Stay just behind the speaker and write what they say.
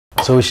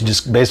So we should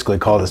just basically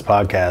call this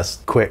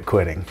podcast Quit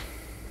Quitting.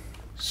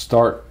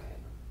 Start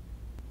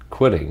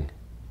quitting.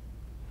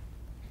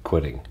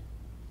 Quitting.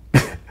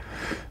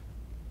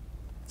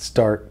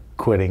 Start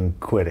quitting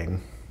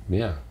quitting.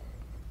 Yeah.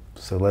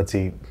 So let's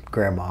eat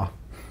grandma.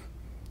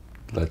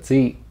 Let's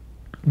eat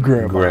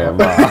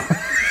Grandma.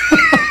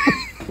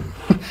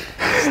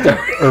 Start.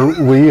 Or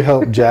will you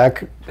help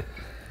Jack?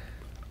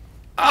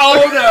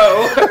 Oh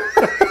no!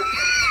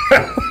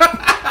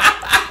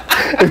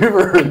 Have you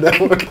ever heard that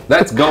one?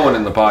 That's going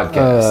in the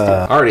podcast.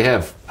 I already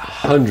have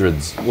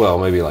hundreds, well,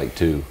 maybe like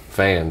 2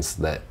 fans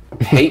that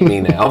hate me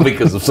now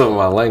because of some of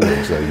my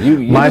language. So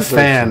my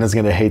fan is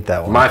going to hate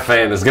that one. My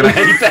fan is going to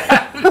hate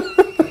that.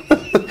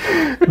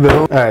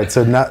 All right,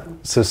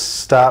 so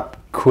stop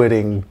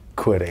quitting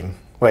quitting.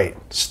 Wait,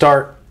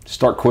 start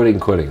quitting.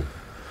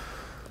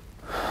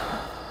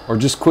 Or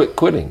just quit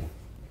quitting.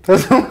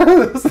 That's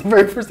the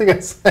very first thing I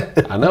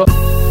said. I know.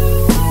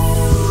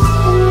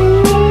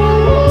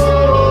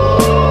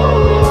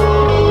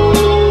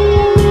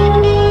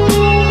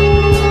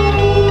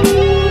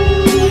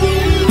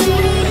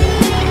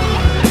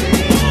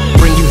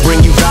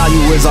 Bring you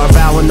value is our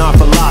vow and our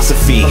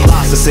philosophy.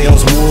 The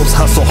sales wolves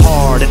hustle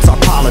hard, it's our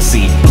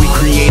policy. We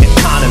create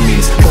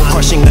economies,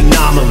 crushing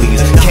anomalies.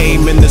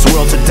 Came in this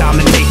world to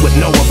dominate with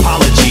no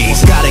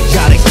apologies. Gotta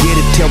get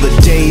it till the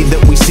day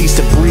that we cease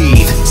to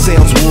breathe.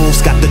 Sales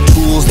wolves got the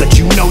tools that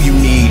you know you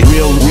need.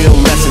 Real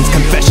lessons,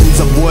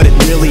 confessions of what it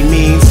really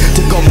means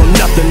to go from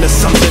nothing to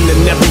something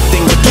and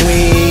everything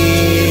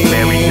between.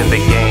 Married in the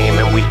game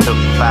and we took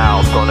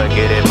vows. Gonna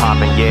get it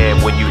poppin', yeah,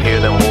 when you hear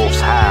them wolves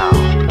howl.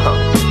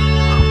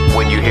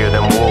 When you hear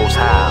them wolves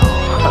howl.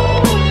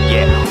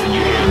 Yeah, when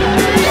you hear them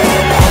wolves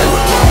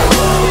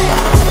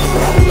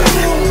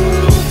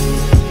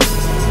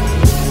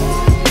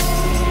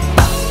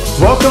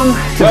Welcome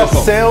to the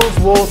Sales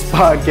Wolves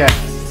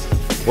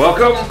Podcast.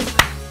 Welcome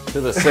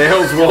to the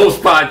Sales Wolves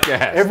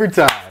Podcast. Every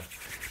time.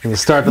 When you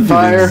start the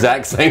fire. The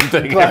exact same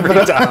thing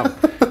every time.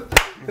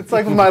 It's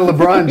like my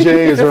LeBron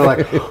James. We're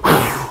like,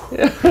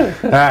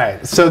 all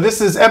right. So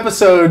this is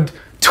episode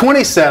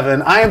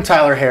 27. I am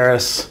Tyler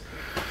Harris.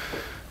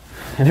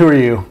 And who are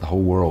you? The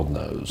whole world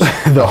knows.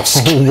 The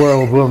whole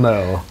world will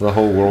know. The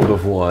whole world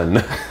of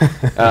one.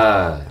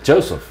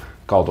 Joseph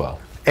Caldwell.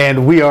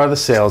 And we are the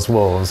Sales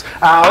Wolves.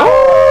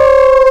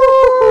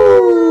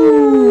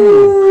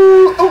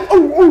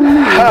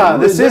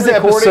 This is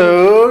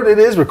episode. It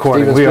is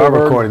recording. Steven We are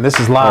Spielberg. recording. This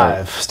is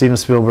live. Right. Steven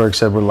Spielberg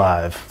said we're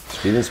live.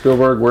 Steven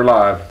Spielberg, we're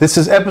live. This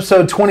is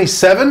episode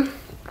 27.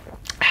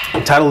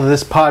 The title of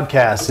this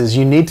podcast is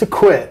You Need to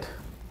Quit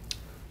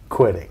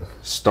Quitting.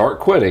 Start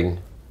quitting.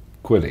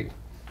 Quitting.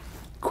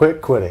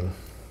 Quit quitting.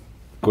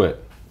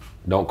 Quit.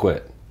 Don't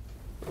quit.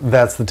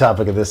 That's the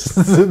topic of this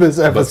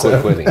episode. But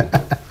quit quitting.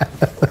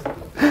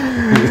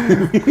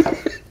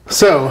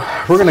 So,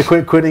 we're going to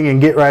quit quitting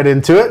and get right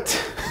into it.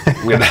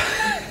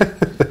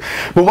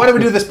 But why do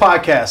we do this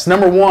podcast?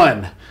 Number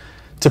one,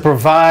 to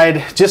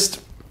provide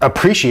just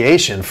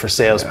appreciation for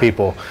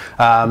salespeople.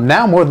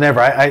 Now more than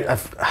ever,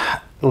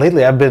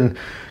 lately I've been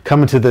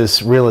coming to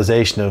this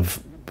realization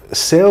of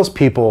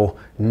salespeople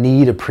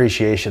need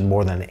appreciation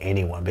more than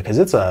anyone because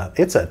it's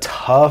a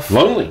tough,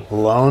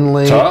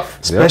 lonely, tough,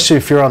 especially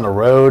if you're on the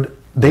road.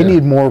 They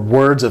need more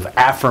words of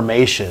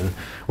affirmation,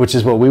 which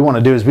is what we want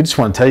to do. Is we just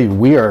want to tell you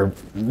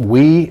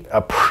we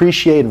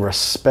appreciate and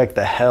respect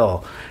the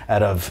hell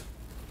out of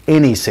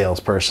any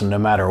salesperson, no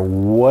matter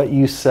what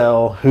you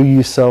sell, who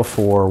you sell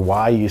for,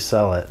 why you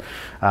sell it,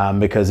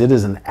 because it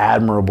is an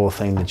admirable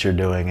thing that you're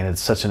doing, and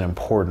it's such an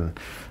important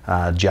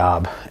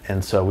job.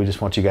 And so we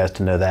just want you guys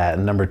to know that.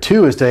 And number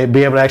two is to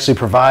be able to actually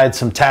provide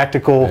some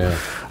tactical,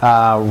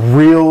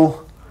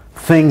 real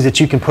things that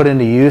you can put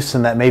into use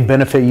and that may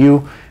benefit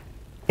you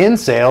in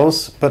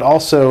sales, but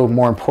also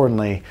more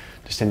importantly,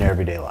 just in your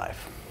everyday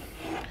life.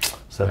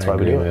 So that's why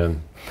we do it.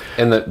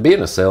 And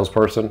being a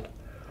salesperson,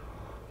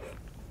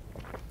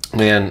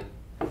 man,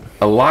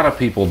 a lot of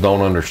people don't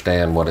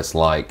understand what it's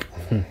like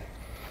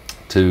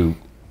to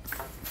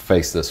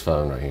face this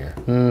phone right here.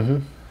 Mm-hmm.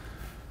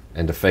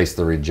 And to face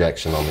the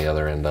rejection on the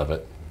other end of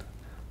it.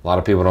 A lot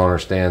of people don't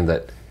understand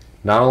that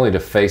not only to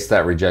face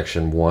that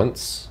rejection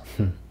once,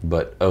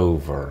 but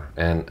over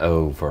and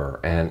over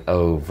and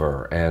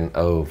over and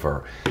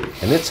over.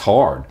 And it's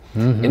hard.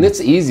 Mm-hmm. And it's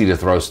easy to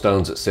throw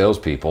stones at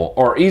salespeople,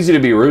 or easy to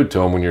be rude to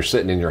them when you're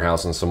sitting in your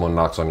house and someone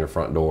knocks on your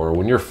front door, or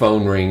when your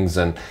phone rings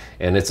and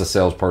it's a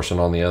salesperson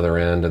on the other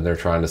end and they're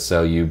trying to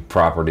sell you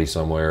property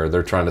somewhere, or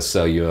they're trying to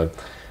sell you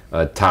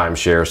a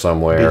timeshare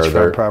somewhere.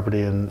 Beachfront property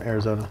in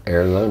Arizona.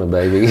 Arizona,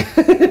 baby.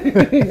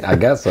 I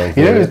got some.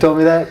 You know who told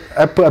me that?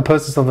 I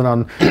posted something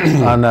on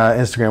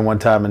Instagram one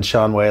time, and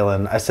Sean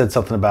Whalen, I said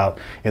something about,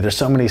 there's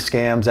so many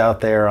scams out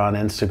there on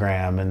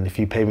Instagram, and if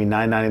you pay me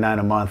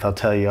 $9.99 a month, I'll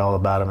tell you all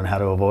about them and how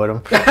to avoid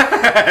them.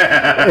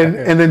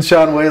 and then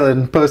Sean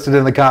Whalen posted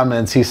in the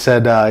comments, he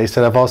said,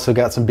 I've also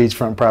got some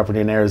beachfront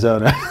property in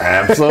Arizona.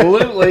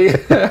 Absolutely.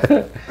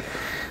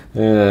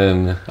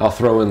 and I'll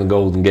throw in the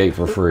Golden Gate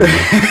for free.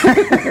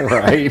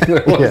 Right?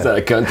 What's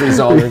that, country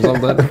song or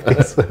something?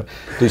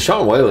 Dude,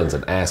 Sean Whalen's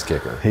an ass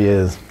kicker. He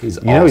is. He's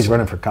you know awesome. he's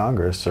running for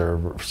Congress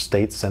or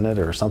state senate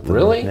or something.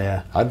 Really?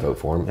 Yeah. I'd vote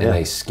for him in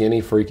a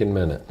skinny freaking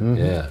minute.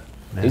 Yeah.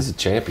 He's a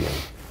champion.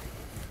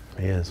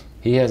 He is.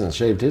 He hasn't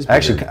shaved his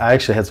beard. I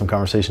actually had some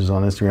conversations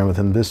on Instagram with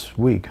him this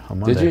week on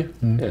Monday. Did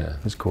you? Yeah.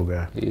 He's a cool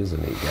guy. He is a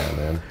neat guy,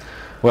 man.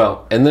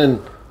 Well, and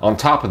then on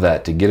top of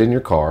that, to get in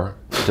your car,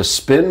 to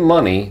spend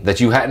money that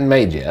you hadn't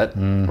made yet,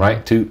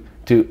 right?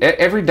 To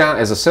every dime,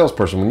 as a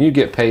salesperson, when you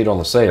get paid on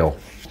the sale,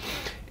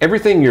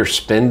 everything you're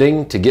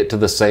spending to get to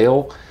the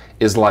sale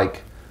is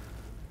like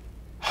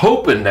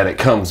hoping that it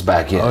comes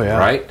back in,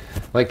 right?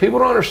 Like people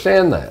don't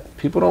understand that.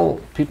 People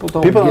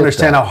don't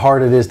understand how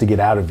hard it is to get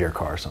out of your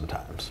car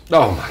sometimes.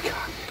 Oh my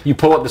God. You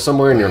pull up to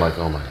somewhere and you're like,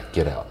 oh my,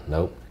 get out.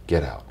 Nope,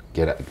 get out.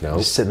 Get out. No.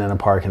 Just sitting in a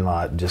parking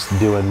lot, just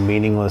doing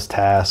meaningless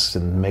tasks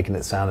and making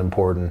it sound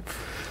important.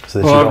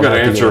 So that I've got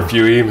to answer a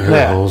few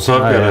emails.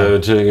 I've got to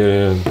check it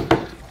in.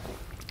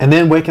 And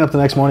then waking up the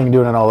next morning and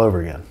doing it all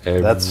over again.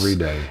 Every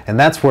day. And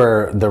that's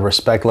where the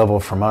respect level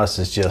from us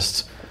is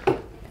just,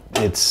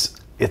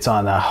 it's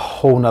on a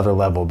whole nother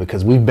level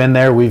because we've been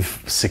there,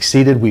 we've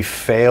succeeded, we've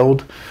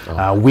failed,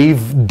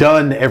 we've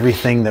done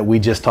everything that we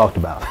just talked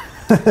about.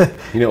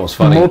 You know what's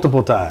funny?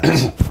 Multiple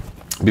times.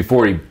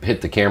 Before he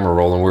hit the camera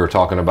rolling, we were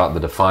talking about the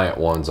Defiant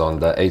ones on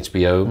the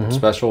HBO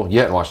special. You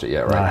haven't watched it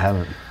yet, right? No, I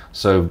haven't.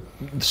 So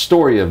the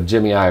story of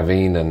Jimmy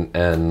Iovine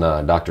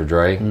and Dr.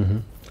 Dre,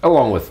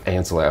 along with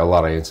a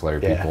lot of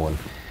ancillary people, and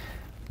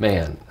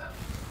man,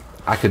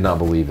 I could not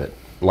believe it.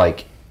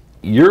 Like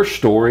your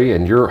story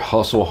and your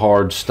hustle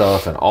hard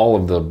stuff and all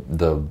of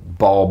the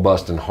ball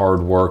busting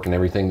hard work and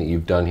everything that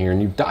you've done here,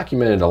 and you've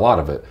documented a lot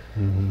of it.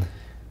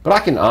 But I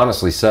can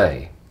honestly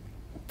say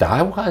that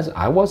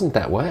I wasn't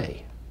that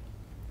way.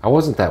 I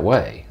wasn't that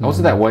way. I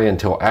wasn't that way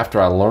until after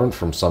I learned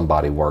from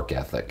somebody work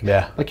ethic.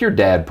 Yeah. Like your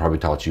dad probably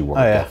taught you work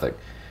ethic.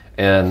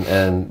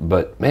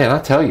 But man, I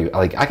tell you,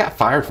 like I got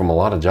fired from a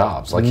lot of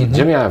jobs. Like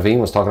Jimmy Iovine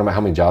was talking about how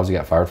many jobs he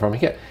got fired from.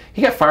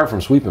 He got fired from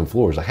sweeping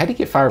floors. Like how did he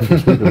get fired from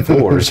sweeping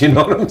floors? You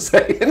know what I'm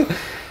saying?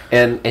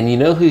 And you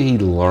know who he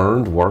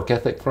learned work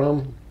ethic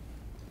from?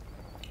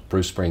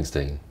 Bruce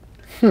Springsteen.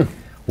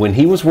 When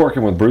he was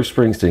working with Bruce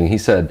Springsteen, he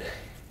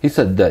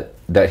said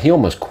that he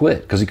almost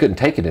quit because he couldn't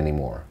take it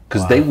anymore.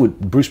 Because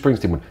Bruce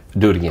Springsteen would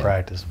do it again,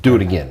 practice, do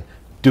it again,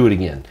 do it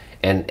again,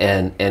 and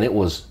it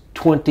was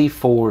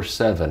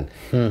 24/7.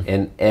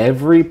 And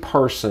every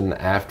person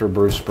after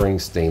Bruce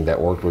Springsteen that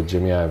worked with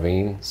Jimmy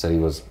Iovine said he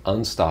was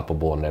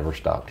unstoppable and never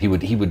stopped. He was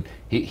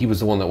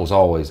the one that was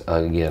always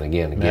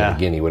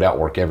again. He would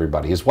outwork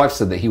everybody. His wife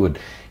said that he would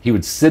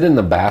sit in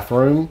the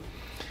bathroom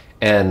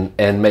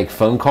and make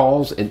phone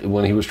calls, and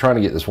when he was trying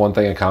to get this one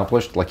thing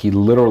accomplished, like he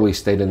literally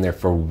stayed in there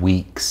for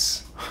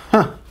weeks.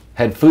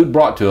 Had food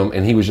brought to him,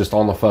 and he was just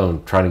on the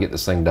phone trying to get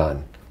this thing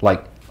done.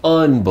 Like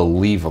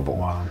unbelievable.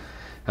 Wow.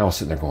 I was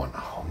sitting there going,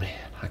 oh man,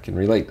 I can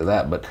relate to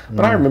that. But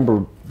I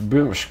remember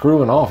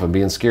screwing off and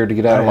being scared to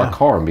get out of my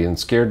car, and being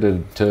scared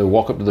to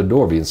walk up to the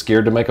door, being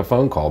scared to make a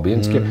phone call,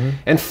 being scared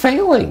and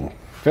failing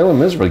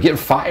miserably, getting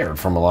fired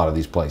from a lot of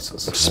these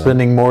places.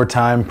 Spending more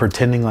time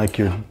pretending like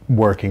you're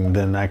working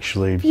than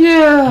actually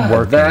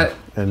working.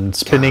 And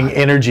spending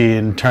energy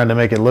and trying to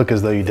make it look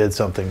as though you did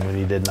something when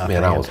you did nothing.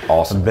 Man, I was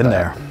awesome. I've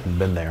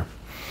been there.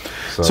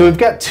 So we've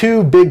got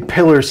two big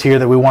pillars here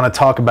that we want to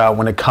talk about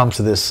when it comes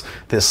to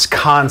this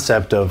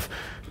concept of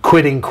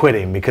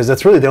quitting, because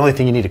that's really the only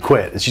thing you need to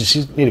quit. You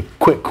just need to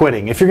quit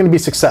quitting if you're going to be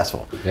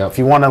successful. If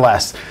you want to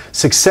last.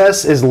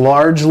 Success is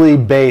largely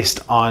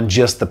based on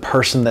just the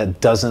person that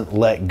doesn't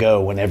let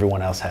go when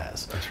everyone else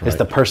has. That's right. It's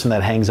the person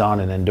that hangs on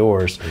and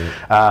endures.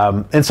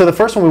 And so the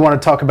first one we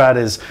want to talk about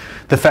is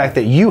the fact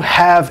that you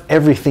have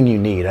everything you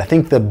need. I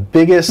think the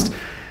biggest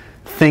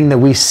thing that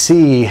we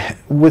see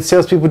with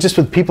salespeople, just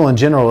with people in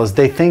general, is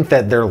they think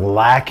that they're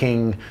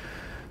lacking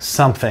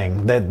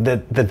something,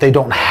 that they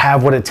don't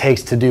have what it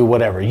takes to do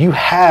whatever. You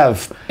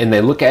have, and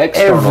they look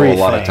external everything.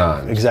 A lot of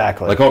times.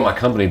 Exactly. Like, oh, my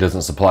company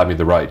doesn't supply me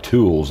the right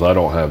tools. I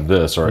don't have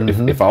this. Or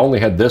if I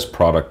only had this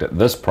product at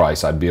this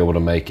price, I'd be able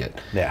to make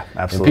it. Yeah,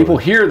 absolutely. And people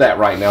hear that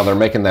right now. They're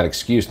making that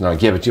excuse. And they're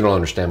like, yeah, but you don't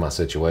understand my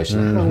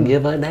situation. I don't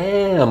give a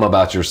damn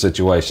about your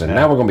situation.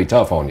 Now we're going to be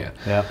tough on you.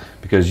 Yeah.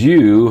 Because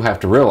you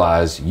have to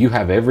realize you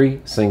have every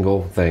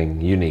single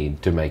thing you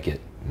need to make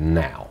it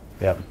now.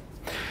 Yep.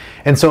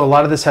 And so a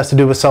lot of this has to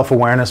do with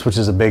self-awareness, which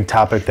is a big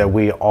topic that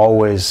we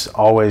always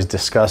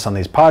discuss on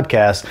these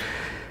podcasts.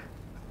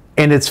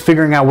 And it's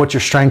figuring out what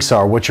your strengths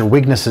are, what your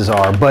weaknesses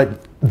are.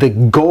 But the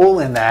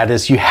goal in that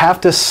is you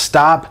have to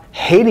stop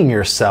hating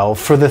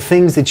yourself for the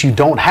things that you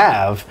don't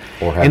have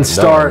and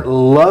start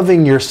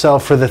loving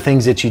yourself for the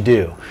things that you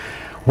do.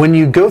 When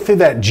you go through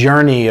that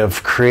journey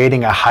of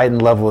creating a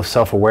heightened level of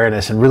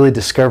self-awareness and really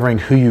discovering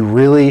who you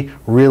really,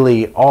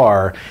 really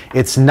are,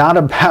 it's not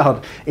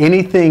about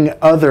anything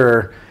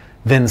other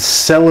than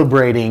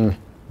celebrating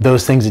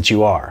those things that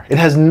you are. It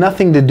has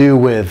nothing to do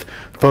with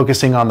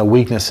focusing on the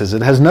weaknesses.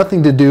 It has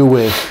nothing to do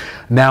with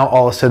now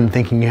all of a sudden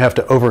thinking you have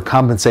to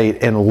overcompensate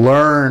and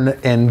learn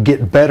and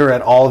get better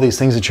at all these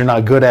things that you're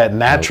not good at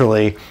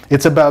naturally.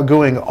 It's about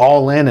going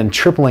all in and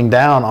tripling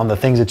down on the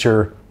things that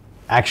you're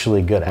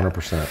actually good at.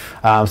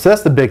 100%. So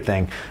that's the big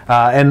thing.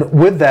 And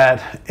with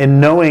that, and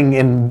knowing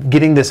and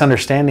getting this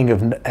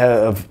understanding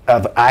of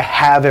I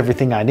have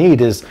everything I need,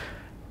 is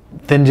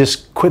then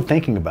just quit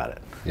thinking about it.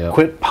 Yep.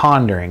 Quit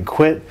pondering.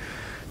 Quit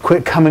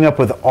coming up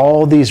with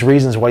all these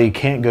reasons why you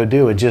can't go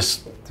do it.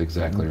 That's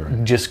exactly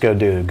right. Just go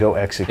do it. Go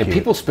execute. And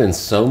people spend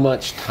so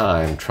much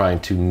time trying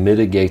to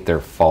mitigate their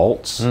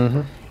faults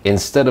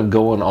instead of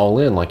going all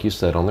in, like you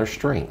said, on their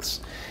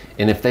strengths.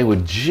 And if they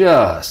would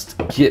just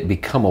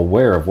become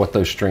aware of what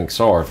those strengths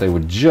are, if they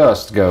would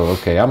just go,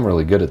 okay, I'm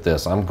really good at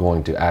this, I'm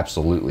going to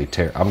absolutely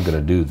I'm going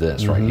to do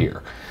this right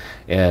here.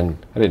 And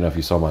I didn't know if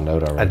you saw my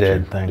note already. I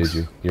did, thanks. Did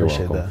you? You're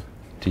Appreciate welcome. that.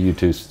 To you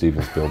too,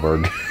 Steven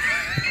Spielberg.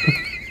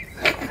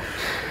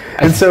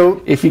 And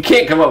so, if you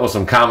can't come up with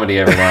some comedy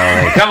every now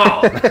and then, come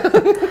on.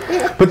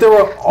 But there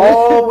will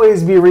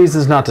always be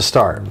reasons not to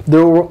start.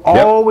 There will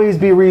always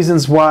be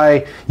reasons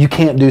why you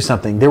can't do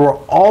something. There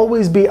will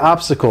always be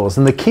obstacles.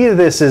 And the key to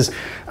this is,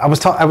 I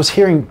was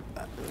hearing,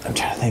 I'm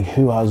trying to think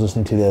who I was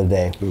listening to the other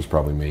day. It was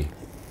probably me.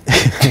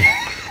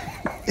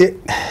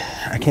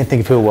 I can't think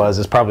of who it was.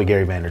 It's probably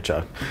Gary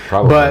Vaynerchuk.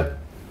 Probably.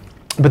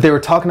 But they were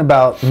talking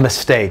about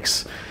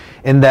mistakes,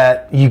 in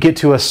that you get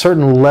to a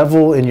certain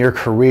level in your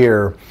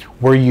career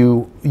where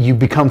you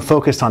become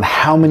focused on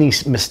how many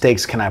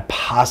mistakes can I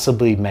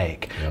possibly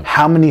make? Yep.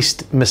 How many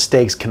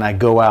mistakes can I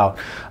go out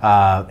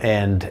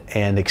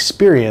and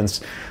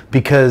experience?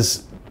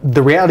 Because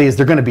the reality is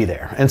they're going to be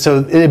there, and so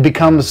it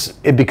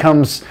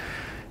becomes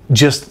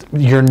just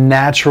your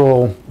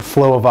natural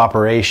flow of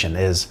operation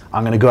is,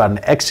 I'm going to go out and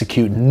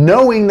execute,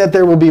 knowing that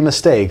there will be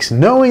mistakes,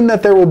 knowing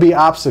that there will be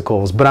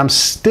obstacles, but I'm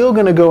still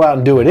going to go out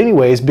and do it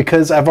anyways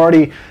because I've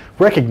already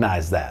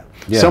recognized that.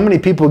 Yeah. So many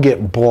people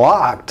get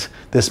blocked,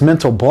 this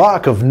mental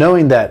block of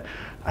knowing that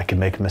I could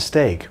make a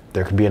mistake,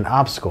 there could be an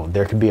obstacle,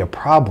 there could be a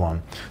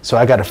problem, so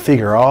I got to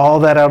figure all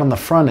that out on the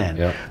front end.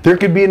 Yep. There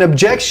could be an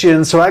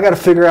objection, so I got to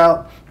figure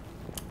out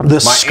the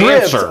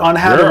script on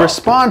how to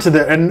respond to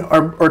that,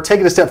 or take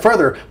it a step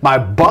further. My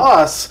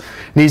boss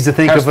needs to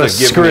think of a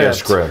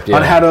script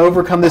on how to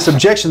overcome this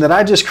objection that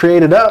I just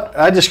created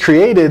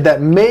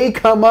that may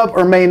come up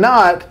or may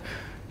not.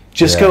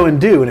 Just go and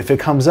do, and if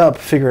it comes up,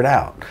 figure it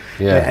out.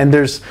 Yeah. And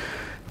there's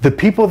the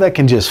people that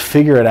can just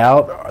figure it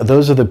out.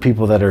 Those are the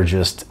people that are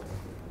just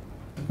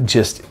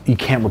you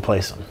can't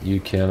replace them. You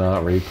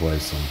cannot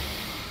replace them.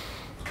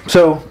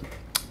 So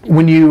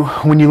when you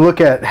look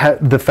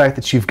at the fact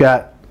that you've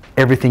got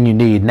everything you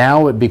need,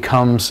 now it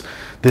becomes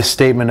this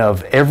statement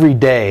of every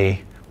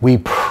day we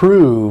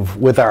prove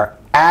with our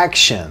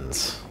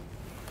actions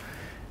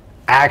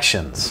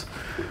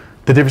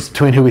the difference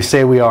between who we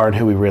say we are and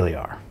who we really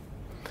are.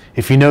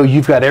 If you know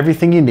you've got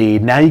everything you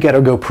need, now you got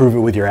to go prove it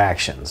with your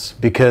actions,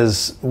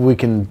 because we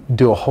can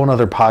do a whole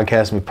nother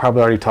podcast, and we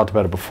probably already talked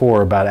about it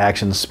before, about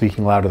actions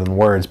speaking louder than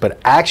words, but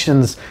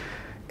actions,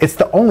 it's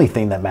the only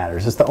thing that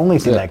matters. It's the only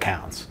thing that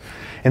counts.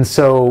 And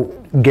so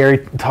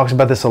Gary talks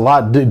about this a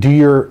lot. Do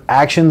your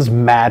actions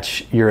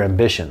match your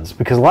ambitions?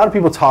 Because a lot of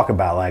people talk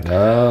about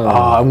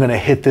I'm going to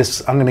hit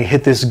this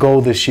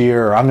goal this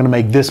year, or I'm going to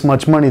make this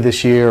much money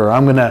this year, or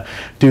I'm going to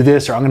do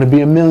this, or I'm going to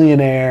be a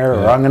millionaire,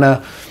 or I'm going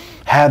to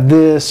have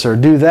this or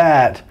do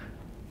that.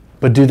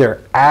 But do their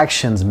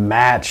actions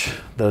match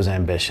those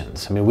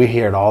ambitions? I mean, we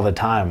hear it all the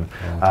time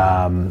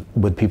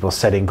with people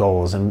setting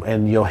goals,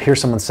 and you'll hear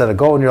someone set a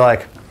goal and you're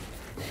like,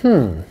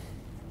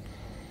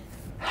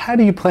 how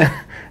do you plan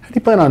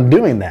on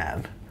doing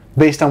that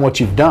based on what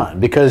you've done?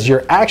 Because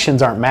your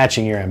actions aren't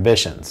matching your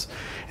ambitions.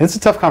 And it's a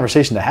tough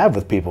conversation to have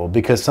with people,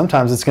 because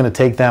sometimes it's going to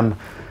take them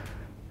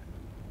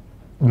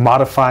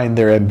modifying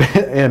their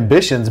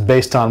ambitions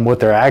based on what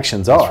their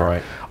actions are. That's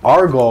right.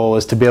 Our goal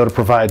is to be able to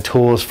provide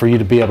tools for you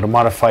to be able to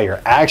modify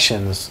your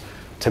actions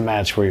to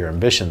match where your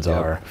ambitions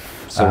are.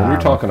 So when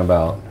you're talking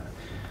about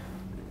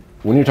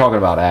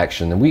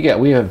action, and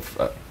we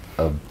have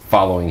a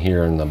following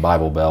here in the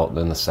Bible Belt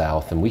in the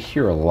South, and we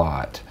hear a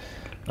lot.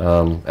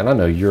 And I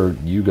know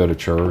you go to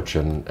church,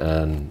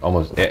 and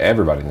almost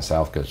everybody in the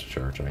South goes to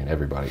church. I mean,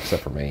 everybody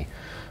except for me.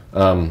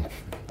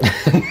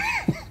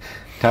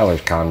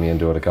 Tyler's conned me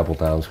into it a couple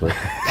times, but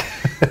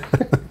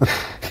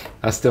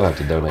I still have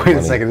to donate Wait money.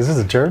 a second, is this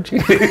a church?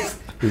 Is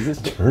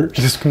this church?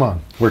 Just come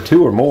on. We're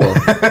two or more.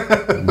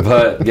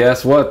 But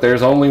guess what?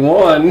 There's only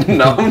one.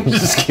 No, I'm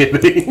just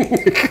kidding.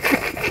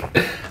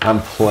 I'm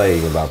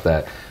playing about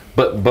that.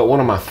 But one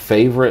of my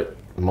favorite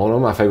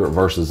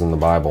verses in the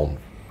Bible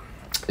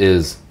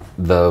is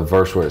the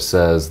verse where it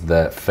says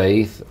that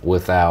faith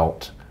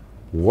without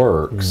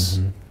works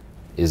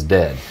is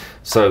dead.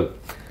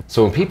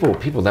 So when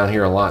people down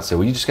here a lot say,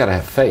 well, you just got to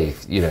have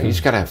faith. You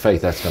just got to have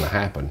faith. That's going to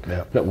happen.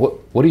 Yep. No,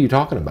 what are you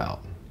talking about?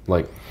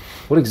 Like,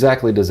 what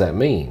exactly does that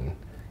mean?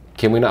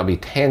 Can we not be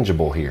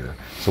tangible here?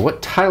 So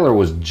what Tyler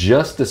was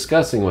just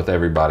discussing with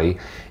everybody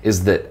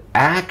is that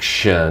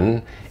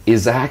action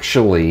is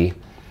actually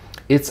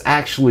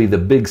the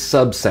big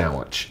sub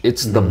sandwich.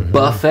 It's the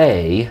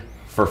buffet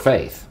for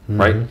faith,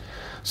 right?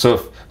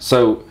 So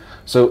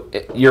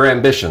your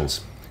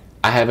ambitions.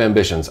 I have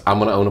ambitions. I'm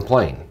going to own a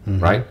plane,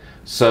 right?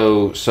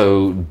 So what's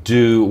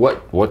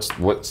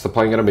the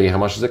plane going to be? How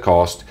much does it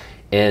cost?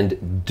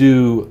 And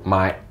do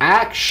my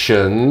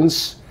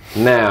actions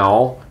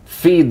now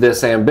feed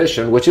this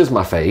ambition, which is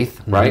my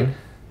faith, right?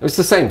 It's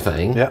the same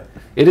thing. Yep.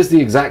 It is the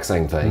exact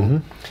same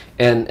thing.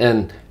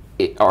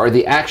 Are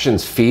the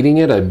actions feeding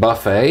it a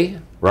buffet,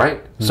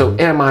 right? So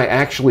am I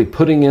actually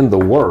putting in the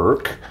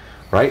work,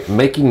 right?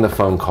 Making the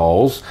phone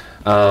calls,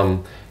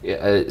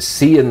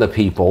 seeing the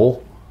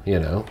people,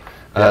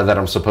 that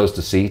I'm supposed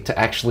to see to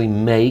actually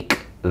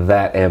make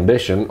that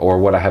ambition or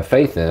what I have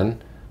faith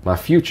in, my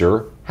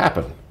future,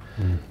 happen.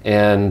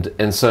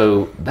 And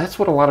so that's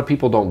what a lot of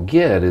people don't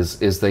get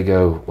is they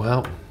go,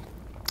 well,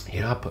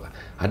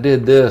 I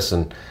did this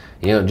and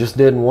it just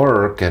didn't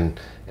work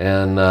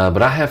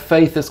but I have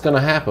faith it's going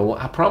to happen. Well,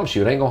 I promise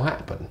you it ain't going to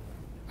happen.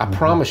 I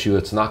promise you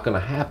it's not going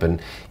to happen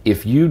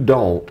if you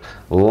don't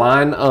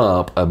line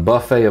up a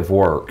buffet of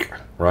work,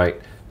 right,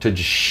 to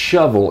just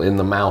shovel in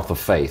the mouth of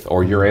faith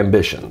or your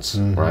ambitions,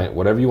 right?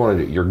 Whatever you want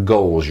to do, your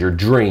goals, your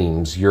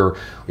dreams, your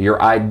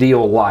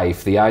ideal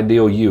life, the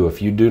ideal you.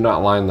 If you do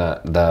not line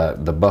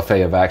the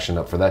buffet of action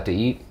up for that to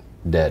eat,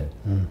 dead.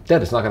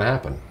 Dead. It's not going to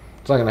happen.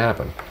 It's not going to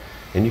happen.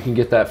 And you can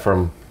get that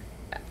from,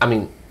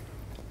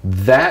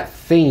 that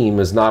theme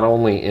is not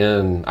only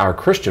in our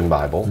Christian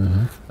Bible,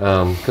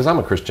 because I'm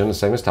a Christian, the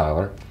same as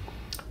Tyler,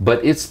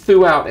 but it's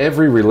throughout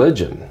every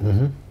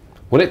religion.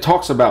 When it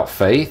talks about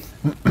faith,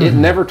 it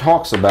never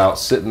talks about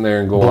sitting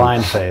there and going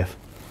blind faith.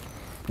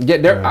 Yeah,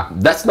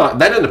 that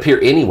doesn't appear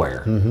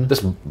anywhere.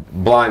 This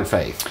blind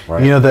faith,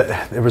 right?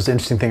 There was an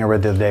interesting thing I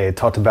read the other day. It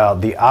talked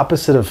about the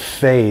opposite of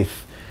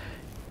faith.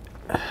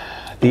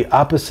 The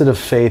opposite of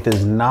faith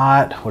is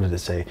not. What did it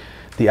say?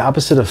 The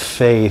opposite of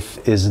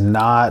faith is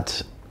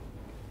not.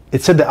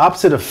 It said the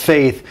opposite of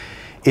faith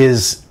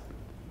is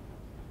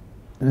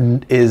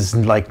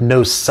like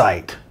no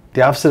sight.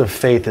 The opposite of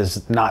faith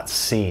is not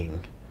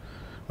seeing,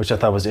 which I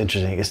thought was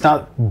interesting. It's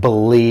not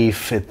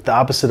belief. It's the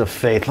opposite of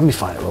faith. Let me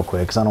find it real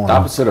quick because I don't want to. The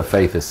opposite of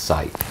faith is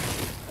sight.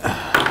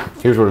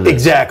 Here's what it is.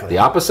 Exactly. The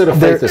opposite of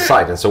faith is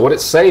sight. And so what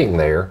it's saying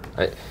there,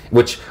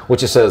 which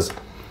it says,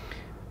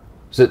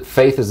 is that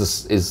faith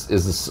is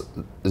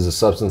the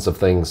substance of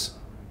things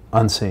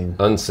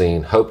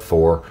unseen, hoped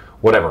for,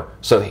 whatever.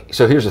 So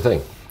here's the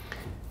thing.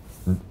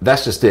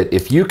 That's just it.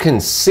 If you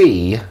can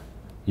see,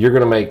 you're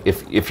going to make,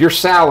 if your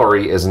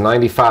salary is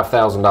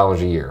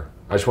 $95,000 a year,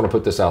 I just want to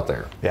put this out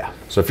there. Yeah.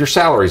 So if your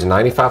salary is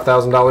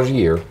 $95,000 a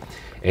year,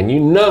 and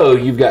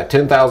you've got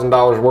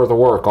 $10,000 worth of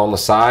work on the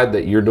side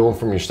that you're doing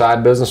from your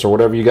side business or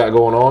whatever you got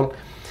going on,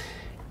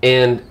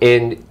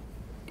 and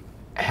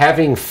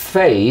having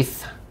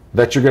faith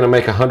that you're going to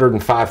make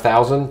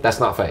 $105,000, that's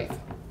not faith.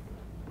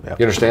 Yep.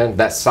 You understand?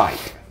 That's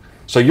sight.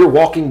 So you're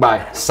walking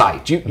by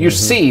sight. You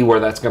see where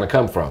that's going to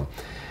come from.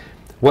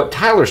 What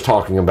Tyler's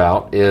talking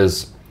about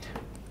is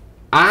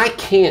I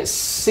can't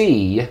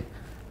see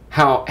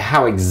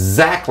how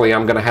exactly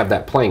I'm going to have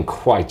that plane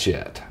quite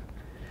yet.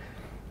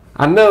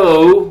 I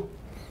know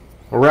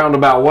a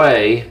roundabout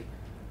way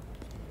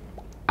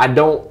I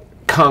don't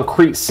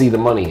concrete see the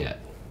money yet.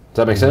 Does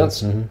that make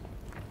sense?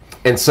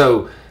 And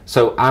so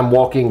I'm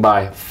walking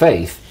by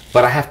faith,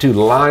 but I have to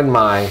line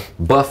my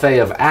buffet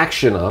of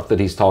action up that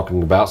he's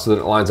talking about so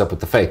that it lines up with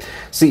the faith.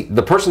 See,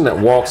 the person that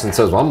walks and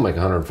says, well, I'm going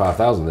to make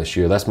 $105,000 this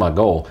year, that's my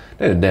goal.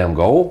 That ain't a damn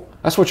goal.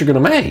 That's what you're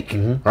going to make,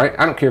 right?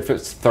 I don't care if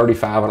it's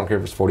 35, I don't care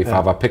if it's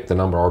 45. I picked the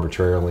number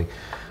arbitrarily.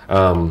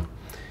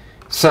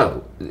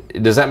 So,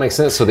 does that make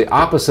sense? So the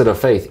opposite of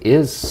faith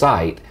is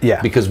sight.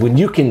 Yeah. Because when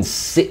you can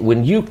see,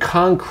 when you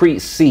concrete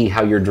see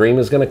how your dream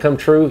is going to come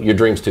true, your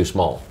dream's too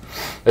small.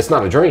 It's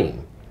not a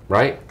dream,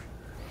 right?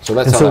 So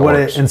that's how that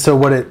works.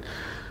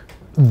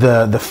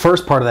 The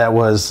first part of that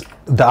was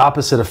the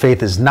opposite of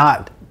faith is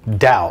not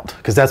doubt,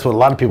 because that's what a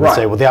lot of people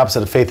say. Well, the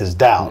opposite of faith is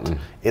doubt.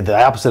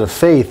 The opposite of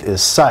faith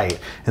is sight.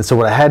 And so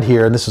what I had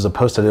here, and this was a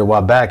post I did a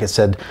while back, it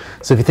said,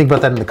 so if you think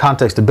about that in the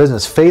context of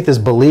business, faith is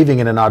believing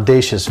in an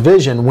audacious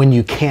vision when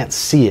you can't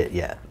see it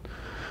yet.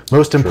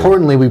 Most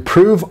importantly, we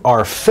prove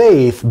our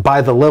faith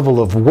by the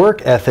level of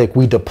work ethic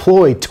we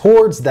deploy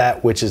towards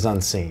that which is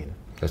unseen.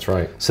 That's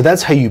right. So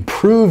that's how you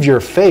prove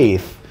your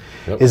faith,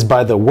 is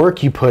by the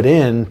work you put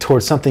in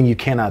towards something you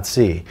cannot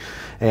see.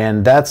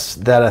 And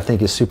that I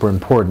think is super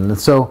important. And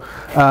so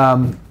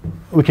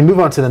we can move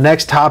on to the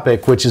next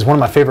topic, which is one of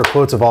my favorite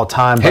quotes of all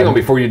time. Hang on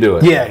before you do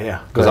it.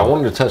 Yeah. Because I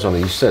wanted to touch on it.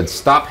 You said,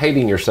 stop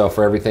hating yourself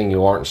for everything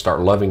you aren't and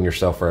start loving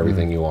yourself for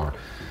everything you are.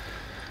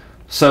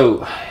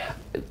 So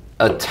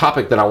a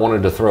topic that I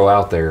wanted to throw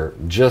out there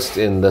just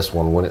in this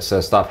one, when it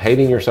says stop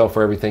hating yourself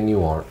for everything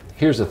you aren't,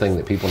 here's the thing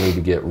that people need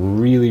to get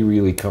really,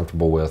 really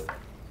comfortable with,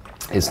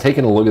 is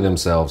taking a look at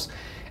themselves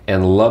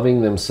and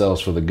loving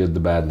themselves for the good,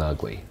 the bad, and the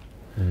ugly.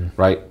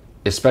 Right?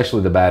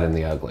 Especially the bad and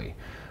the ugly.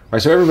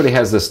 Right? So everybody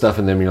has this stuff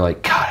in them, and you're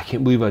like, God, I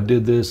can't believe I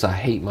did this. I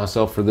hate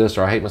myself for this,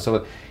 or I hate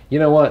myself. You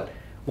know what?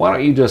 Why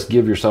don't you just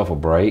give yourself a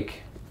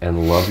break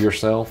and love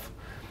yourself?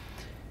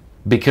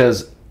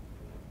 Because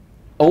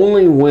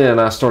only when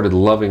I started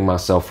loving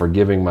myself,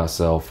 forgiving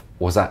myself,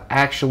 was I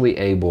actually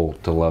able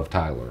to love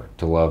Tyler,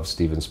 to love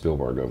Steven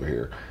Spielberg over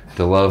here,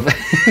 to love,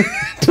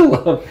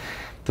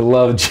 to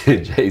love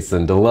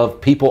Jason, to love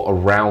people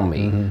around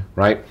me,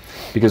 right?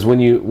 Because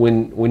when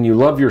you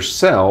love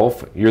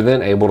yourself, you're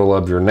then able to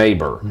love your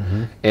neighbor,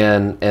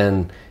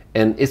 and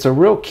it's a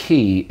real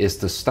key is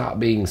to stop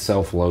being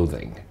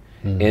self-loathing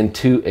and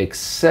to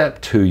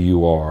accept who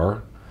you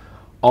are,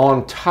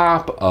 on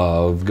top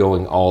of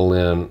going all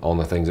in on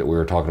the things that we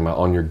were talking about,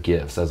 on your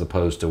gifts, as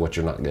opposed to what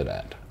you're not good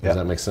at. Does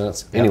that make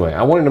sense? Anyway,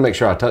 I wanted to make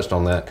sure I touched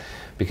on that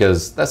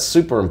because that's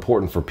super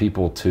important for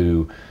people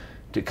to,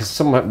 because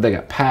some they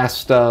got past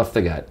stuff,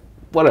 they got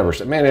whatever.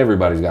 Man,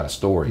 everybody's got a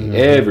story.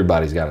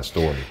 Everybody's got a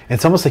story.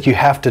 It's almost like you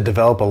have to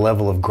develop a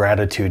level of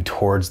gratitude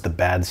towards the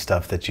bad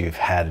stuff that you've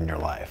had in your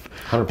life.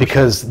 100%.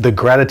 Because the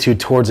gratitude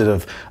towards it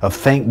of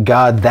thank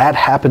God that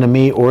happened to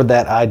me or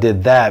that I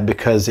did that,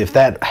 because if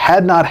that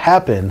had not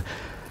happened,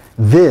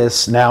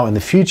 this now in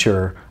the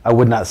future I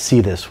would not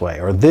see this way,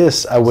 or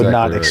this I would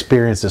not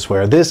experience this way,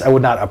 or this I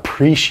would not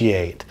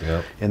appreciate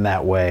in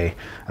that way.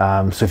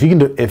 So if you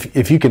can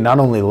if you can not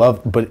only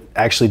love but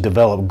actually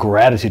develop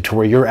gratitude to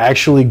where you're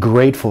actually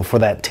grateful for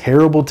that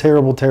terrible,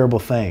 terrible, terrible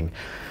thing,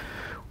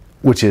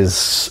 which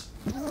is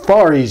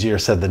far easier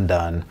said than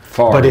done.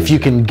 But if you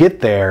can get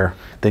there,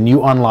 then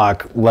you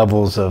unlock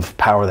levels of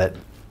power that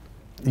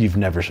you've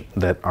never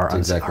are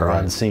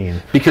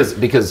unseen.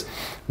 Because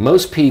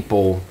most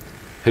people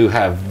who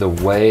have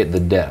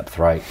the depth,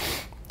 right?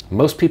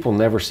 Most people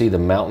never see the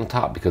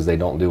mountaintop because they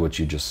don't do what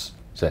you just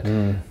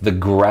said. The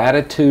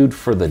gratitude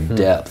for the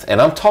depth,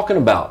 and I'm talking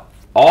about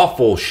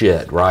awful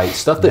shit, right?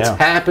 Stuff that's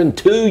happened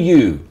to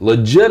you,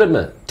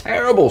 legitimate,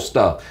 terrible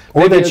stuff,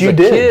 or maybe that you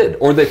did,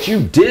 or that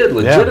you did,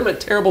 legitimate,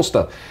 terrible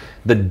stuff.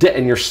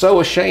 And you're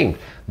so ashamed.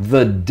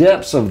 The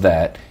depths of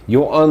that,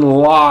 you'll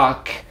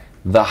unlock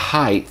the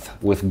height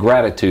with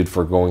gratitude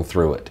for going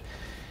through it,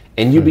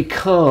 and you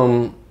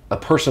become a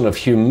person of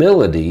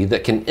humility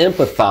that can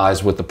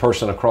empathize with the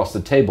person across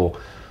the table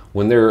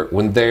when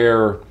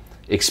they're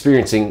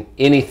experiencing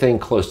anything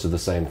close to the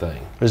same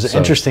thing. There's an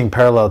interesting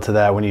parallel to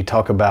that when you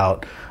talk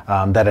about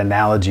that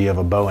analogy of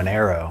a bow and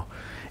arrow.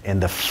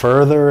 And the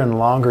further and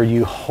longer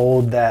you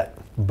hold that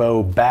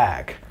bow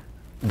back,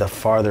 the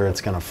farther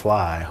it's going to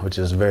fly, which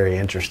is very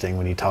interesting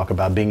when you talk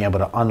about being able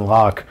to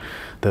unlock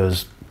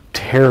those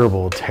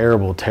terrible,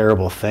 terrible,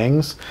 terrible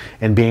things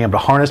and being able to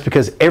harness,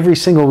 because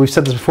we've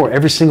said this before,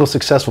 every single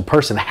successful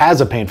person has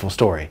a painful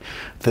story.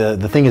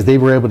 The thing is, they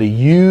were able to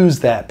use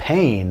that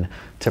pain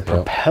to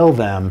propel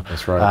them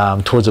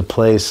towards a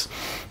place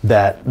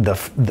that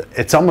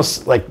it's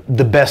almost like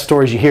the best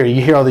stories you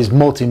hear all these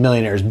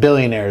multimillionaires,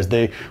 billionaires,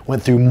 they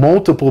went through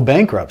multiple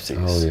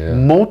bankruptcies,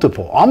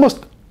 multiple,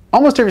 almost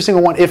every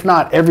single one, if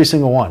not every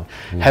single one,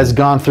 has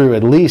gone through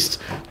at least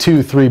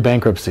 2-3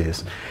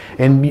 bankruptcies.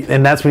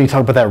 And that's when you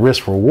talk about that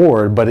risk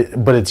reward, but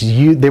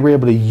they were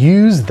able to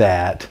use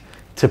that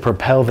to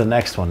propel the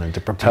next one and to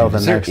propel the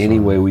next one. Is there any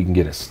way we can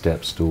get a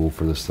step stool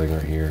for this thing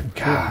right here?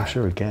 God, I'm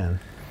sure we can.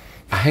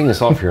 I hang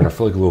this off here and I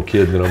feel like a little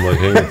kid, and I'm like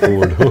hanging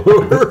forward.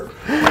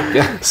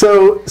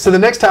 So the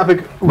next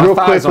topic, real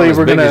quickly,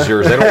 we're gonna. As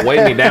yours. They don't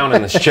weigh me down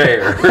in this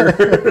chair.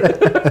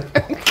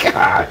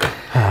 God,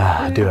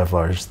 I do have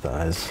large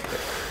thighs.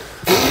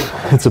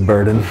 It's a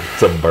burden.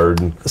 It's a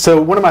burden.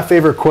 So one of my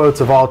favorite quotes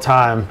of all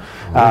time,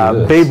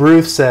 Babe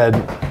Ruth said,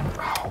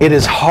 "It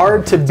is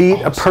hard to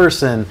beat a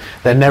person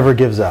that never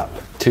gives up."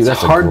 Dude,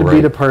 it's hard to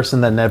beat a person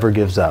that never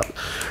gives up.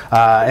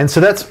 And so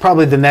that's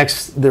probably the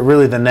next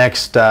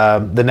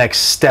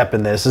step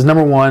in this is,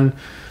 number one,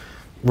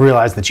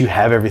 realize that you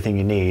have everything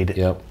you need.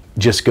 Yep.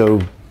 Just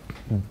go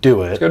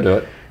do it. Just go do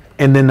it.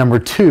 And then number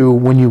two,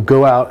 when you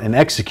go out and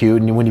execute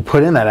and when you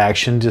put in that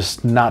action,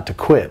 just not to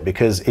quit.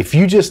 Because if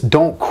you just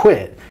don't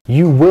quit,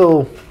 you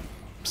will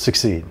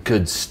succeed.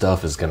 Good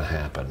stuff is going to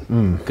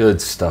happen.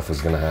 Good stuff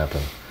is going to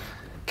happen.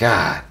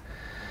 God.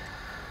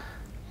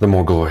 The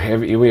more glory,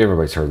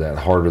 everybody's heard that. The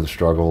harder the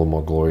struggle, the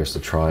more glorious the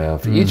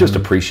triumph. You just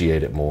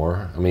appreciate it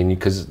more. I mean,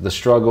 because the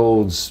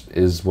struggle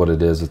is what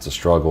it is. It's a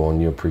struggle,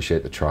 and you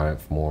appreciate the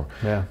triumph more.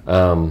 Yeah.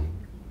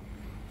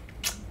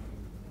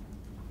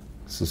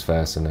 This is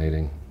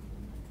fascinating.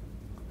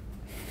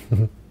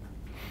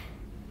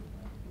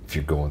 If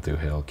you're going through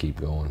hell, keep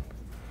going.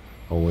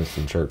 Old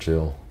Winston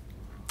Churchill.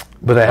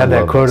 But I had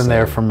that quote in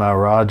there from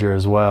Roger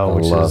as well,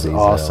 which is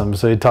awesome.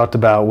 So he talked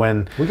about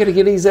when... We got to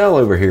get Ezel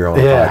over here on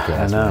the podcast.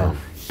 Yeah, I know. Man.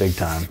 Big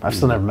time. I've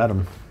still never met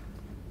him.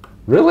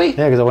 Really?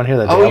 Yeah, because I wasn't here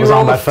that day. Oh, I was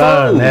on my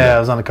phone. Yeah, I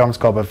was on a conference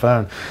call by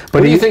phone. But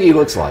what do you think he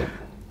looks like?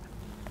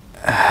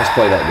 Let's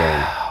play that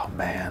game. Oh,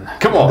 man.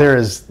 Come on.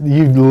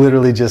 You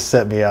literally just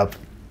set me up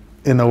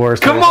in the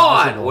worst way possible.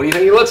 Come on! What do you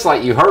think he looks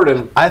like? You heard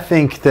him. I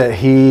think that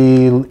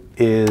he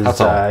is...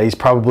 he's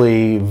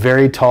probably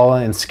very tall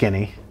and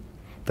skinny.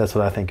 That's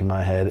what I think in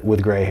my head,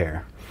 with gray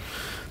hair.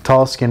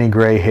 Tall, skinny,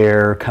 gray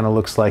hair, kind of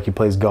looks like he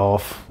plays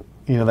golf.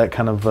 You know, that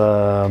kind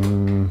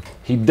of...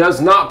 He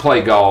does not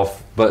play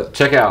golf, but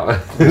check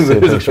out. There's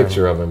a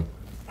picture of him.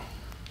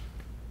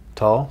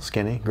 Tall,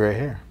 skinny, gray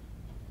hair.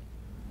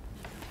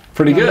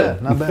 Pretty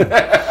good. Not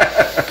bad.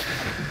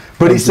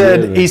 But he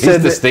said He's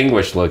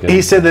distinguished looking.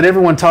 He said that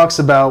everyone talks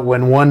about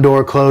when one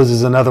door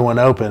closes, another one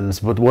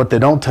opens. But what they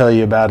don't tell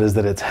you about is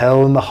that it's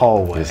hell in the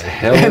hallway. It's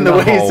hell in the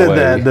hallway. And the way he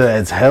said that,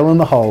 it's hell in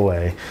the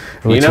hallway,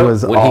 which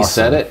was when awesome. he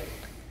said it,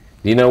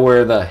 you know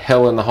where the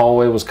hell in the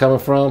hallway was coming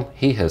from?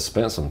 He has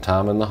spent some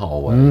time in the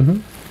hallway.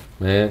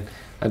 Man,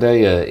 I tell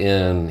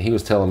you, he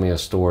was telling me a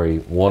story,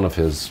 one of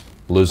his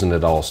losing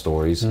it all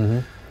stories,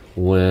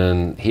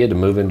 when he had to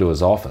move into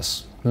his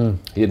office.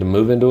 He had to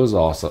move into his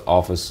office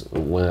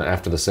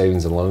after the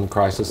savings and loan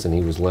crisis, and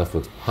he was left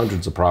with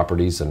hundreds of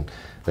properties, and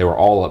they were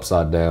all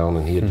upside down,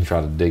 and he had to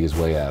try to dig his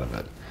way out of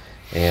it.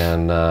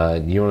 And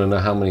you want to know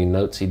how many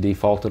notes he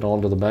defaulted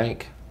on to the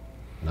bank?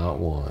 Not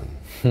one.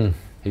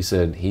 He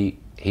said he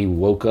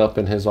woke up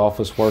in his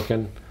office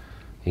working,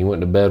 he went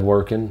to bed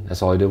working.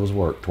 That's all he did was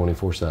work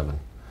 24/7.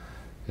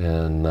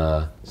 And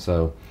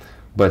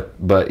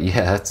but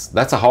yeah,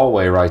 that's a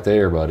hallway right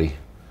there, buddy.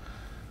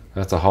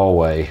 That's a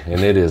hallway,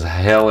 and it is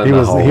hell in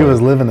the hallway. He was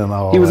living in the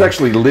hallway. He was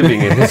actually living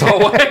in his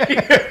hallway.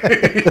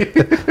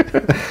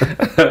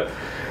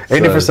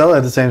 Andy Frisella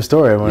had the same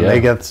story. When they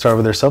got started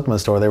with their supplement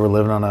store, they were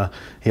living on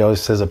he always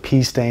says, a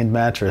pea-stained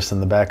mattress in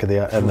the back of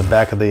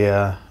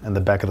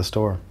the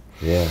store.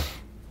 Yeah.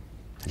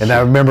 And I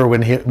remember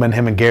when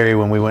him and Gary,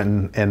 when we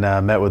went and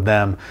met with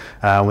them,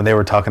 when they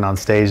were talking on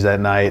stage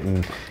that night,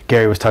 and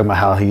Gary was talking about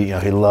how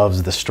he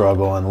loves the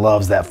struggle and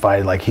loves that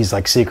fight. Like he's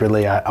like,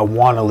 secretly, I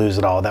want to lose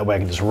it all. That way I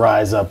can just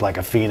rise up like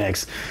a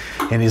phoenix.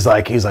 And he's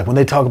like, when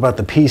they talk about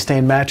the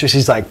pea-stained mattress,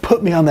 he's like,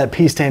 put me on that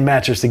pea-stained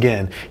mattress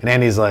again. And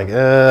Andy's like,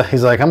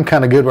 I'm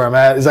kind of good where I'm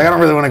at. He's like, I don't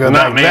really want to go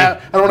back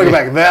that. I don't want to go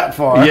back that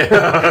far.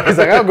 Yeah. He's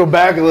like, I'll go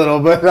back a little,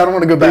 but I don't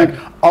want to go back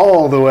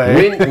all the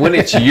way. When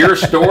it's your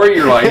story,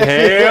 you're like,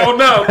 hell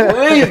no,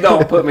 please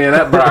don't put me in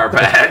that briar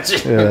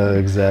patch. Yeah,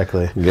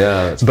 exactly.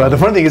 Yeah. But the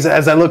funny thing is,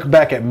 as I look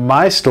back at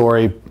my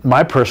story,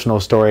 my personal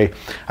story,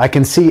 I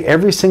can see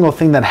every single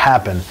thing that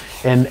happened.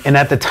 And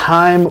at the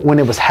time when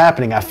it was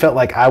happening, I felt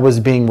like I was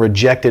being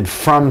rejected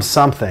from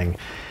something.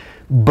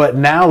 But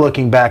now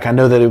looking back, I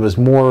know that it was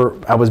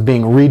I was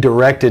being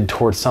redirected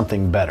towards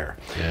something better.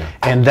 Yeah.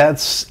 And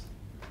that's,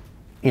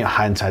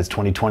 hindsight's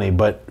 20/20,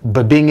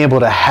 but being able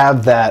to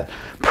have that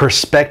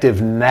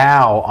perspective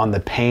now on the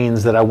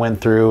pains that I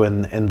went through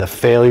and the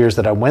failures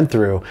that I went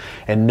through,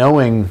 and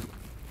knowing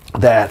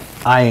that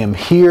I am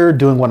here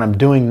doing what I'm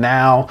doing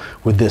now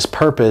with this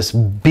purpose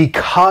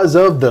because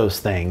of those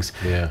things.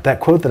 Yeah. That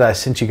quote that I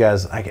sent you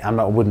guys,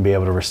 wouldn't be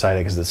able to recite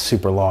it because it's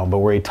super long, but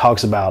where he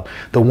talks about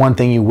the one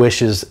thing you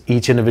wish is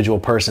each individual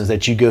person is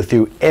that you go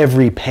through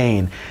every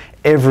pain,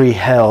 every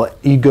hell,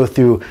 you go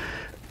through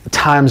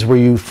times where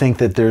you think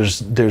that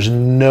there's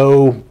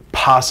no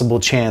possible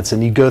chance,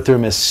 and you go through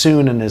them as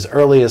soon and as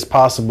early as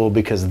possible,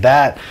 because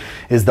that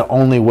is the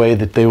only way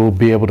that they will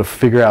be able to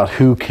figure out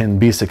who can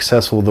be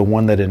successful, the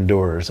one that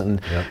endures.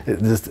 And I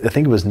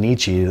think it was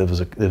Nietzsche. It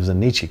was a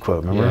Nietzsche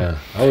quote, remember? Yeah.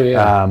 Oh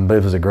yeah. But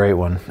it was a great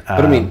one.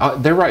 But I mean,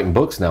 they're writing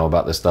books now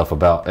about this stuff,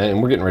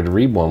 and we're getting ready to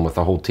read one with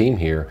the whole team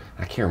here.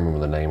 I can't remember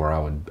the name, or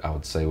I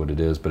would say what it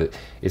is, but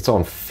it's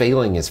on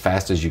failing as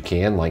fast as you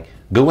can. Like,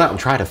 go out and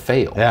try to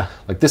fail. Yeah.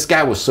 Like, this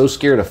guy was so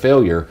scared of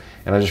failure,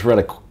 and I just read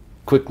a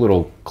quick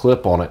little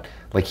clip on it.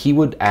 Like, he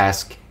would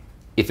ask,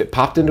 if it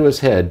popped into his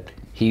head,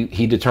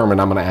 he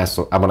determined, I'm gonna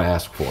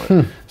ask for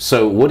it.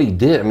 So what he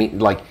did, I mean,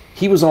 like,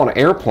 he was on an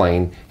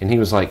airplane and he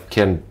was like,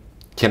 can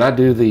I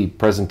do the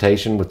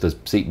presentation with the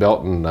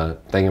seatbelt and the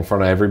thing in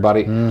front of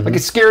everybody? Like,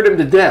 it scared him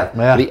to death.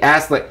 Yeah. But he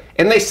asked,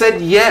 and they said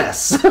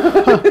yes.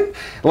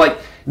 Like,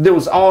 there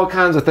was all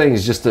kinds of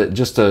things just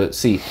to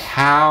see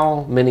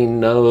how many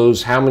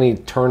no's, how many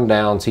turn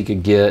downs he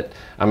could get.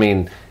 I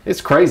mean, it's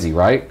crazy,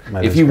 right?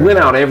 If you went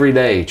out every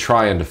day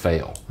trying to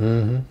fail,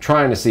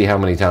 trying to see how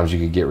many times you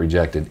could get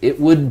rejected, it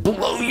would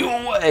blow you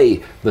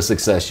away the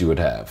success you would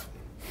have.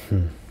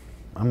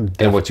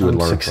 And what you would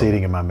learn from.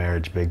 Succeeding in my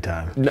marriage big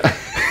time.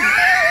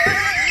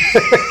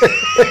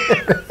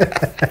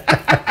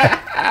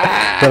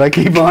 But I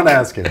keep on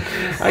asking.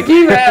 I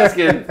keep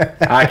asking.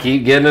 I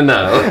keep getting a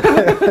no.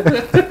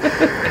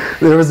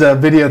 There was a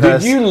video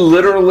that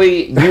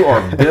you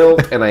are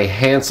built and a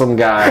handsome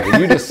guy.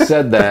 You just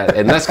said that,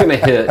 and that's going to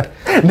hit.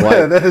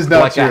 No, that is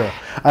not true.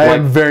 I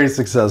am very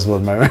successful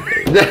in my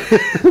marriage.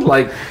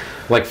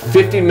 like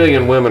 50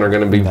 million women are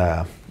going to be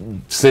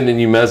sending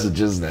you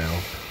messages now.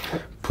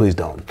 Please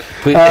don't.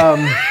 Please.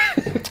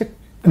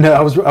 No,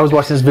 I was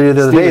watching this video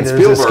the other day.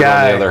 There's this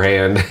guy. On the other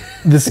hand,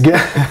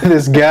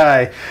 this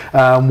guy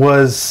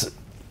was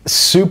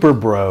super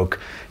broke,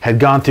 had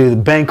gone through the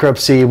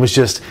bankruptcy, was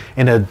just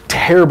in a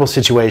terrible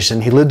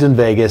situation. He lived in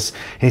Vegas,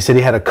 and he said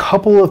he had a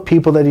couple of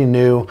people that he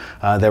knew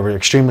that were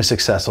extremely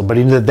successful, but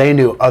he knew that they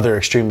knew other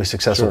extremely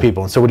successful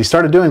people. And so what he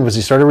started doing was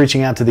he started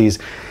reaching out to these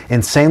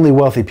insanely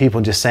wealthy people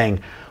and just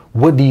saying,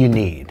 "What do you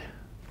need?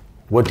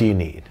 What do you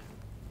need?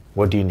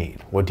 What do you need?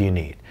 What do you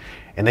need?"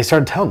 And they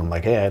started telling him,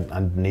 like, hey,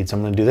 I need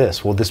someone to do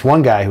this. Well, this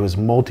one guy who was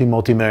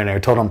multi-millionaire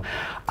told him,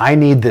 I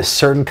need this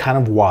certain kind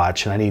of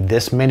watch, and I need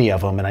this many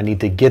of them, and I need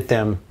to get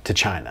them to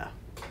China.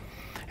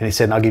 And he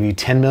said, and I'll give you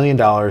 $10 million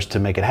to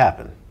make it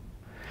happen.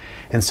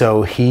 And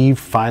so he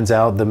finds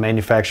out the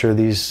manufacturer of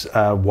these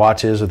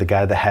watches, or the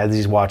guy that had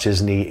these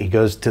watches, and he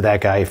goes to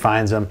that guy, he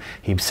finds him,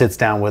 he sits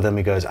down with him,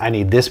 he goes, I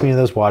need this many of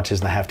those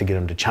watches and I have to get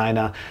them to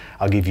China.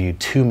 I'll give you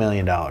 $2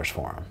 million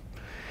for them.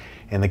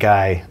 And the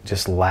guy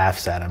just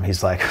laughs at him.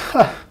 He's like,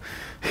 huh.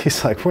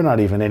 He's like, we're not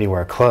even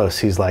anywhere close.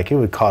 He's like, it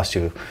would cost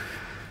you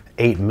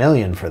 $8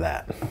 million for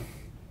that.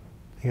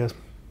 He goes,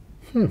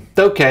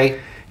 Okay.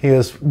 He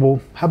goes,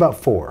 well, how about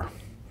 4? And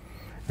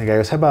the guy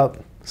goes, how about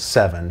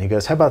 7? He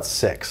goes, how about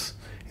 6?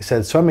 He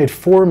said, so I made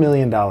 $4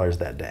 million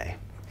that day.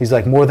 He's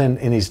like, more than,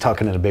 and he's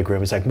talking in a big room,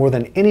 he's like, more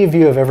than any of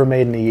you have ever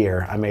made in a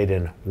year, I made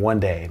in one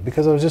day,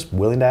 because I was just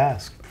willing to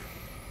ask.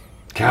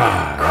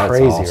 God,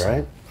 Crazy, that's awesome.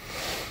 right?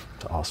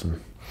 It's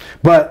awesome.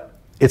 But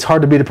it's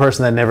hard to be the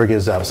person that never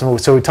gives up.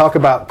 So we talk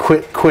about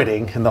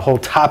quitting, and the whole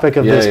topic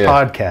of this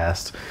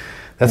podcast.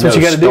 That's what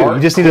you got to do. You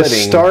just need to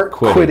start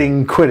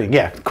quitting.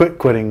 Yeah,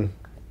 quitting.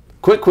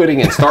 Quit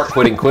quitting and start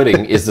quitting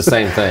is the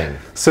same thing.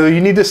 So you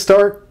need to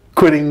start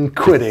quitting.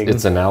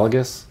 It's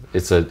analogous.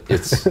 It's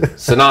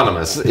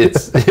synonymous.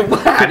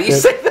 How do you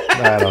say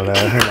that? I don't know.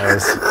 Who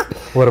knows?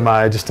 What am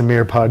I? Just a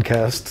mere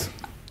podcast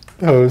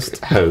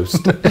host.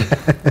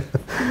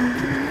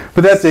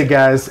 But that's it,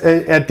 guys.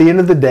 At the end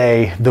of the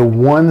day, the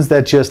ones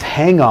that just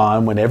hang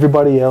on when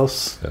everybody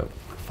else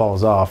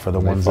falls off are the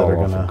ones that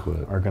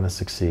are gonna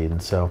succeed.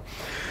 And so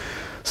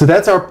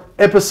that's our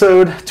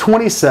episode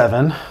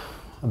 27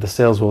 of the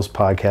Sales Wolves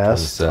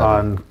podcast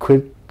on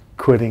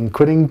quitting,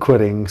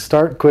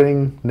 start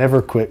quitting,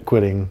 never quit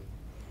quitting.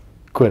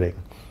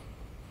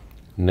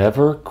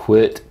 Never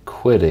quit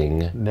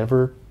quitting.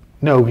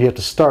 No, you have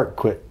to start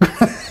quit.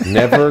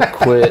 Never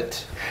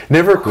quit.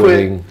 Never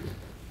quitting. quit.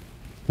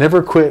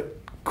 Never quit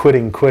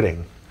quitting.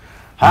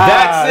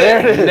 That's it.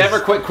 There it is.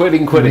 Never quit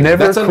quitting.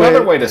 That's quit,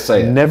 another way to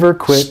say it. Never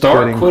quit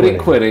Start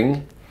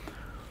quitting.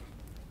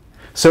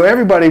 So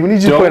everybody, we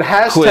need you to put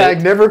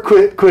hashtag never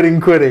quit quitting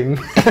when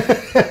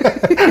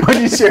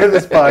you share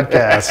this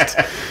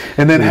podcast.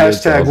 And then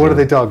hashtag what are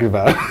they talking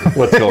about?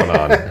 What's going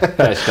on?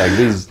 Hashtag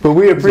these. But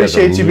we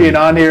appreciate you being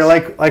on here.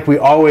 Like we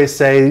always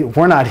say,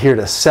 we're not here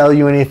to sell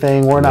you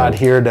anything. We're not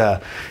here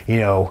to,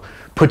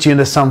 put you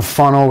into some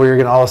funnel where you're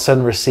going to all of a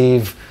sudden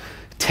receive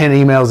 10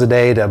 emails a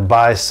day to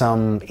buy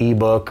some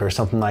ebook or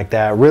something like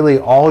that. Really,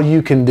 all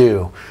you can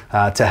do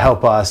to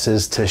help us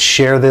is to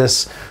share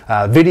this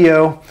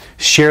video,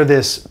 share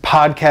this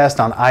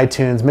podcast on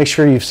iTunes. Make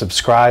sure you've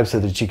subscribed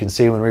so that you can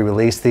see when we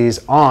release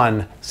these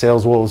on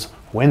Sales Wolves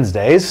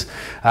Wednesdays.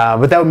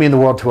 But that would mean the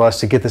world to us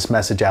to get this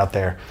message out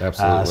there.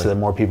 Absolutely. So that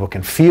more people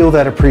can feel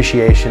that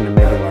appreciation and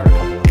maybe learn a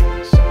couple of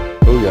things.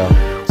 Oh, yeah.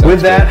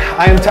 With that,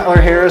 I am Tyler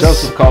Harris.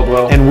 Joseph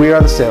Caldwell. And we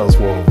are the Sales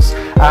Wolves.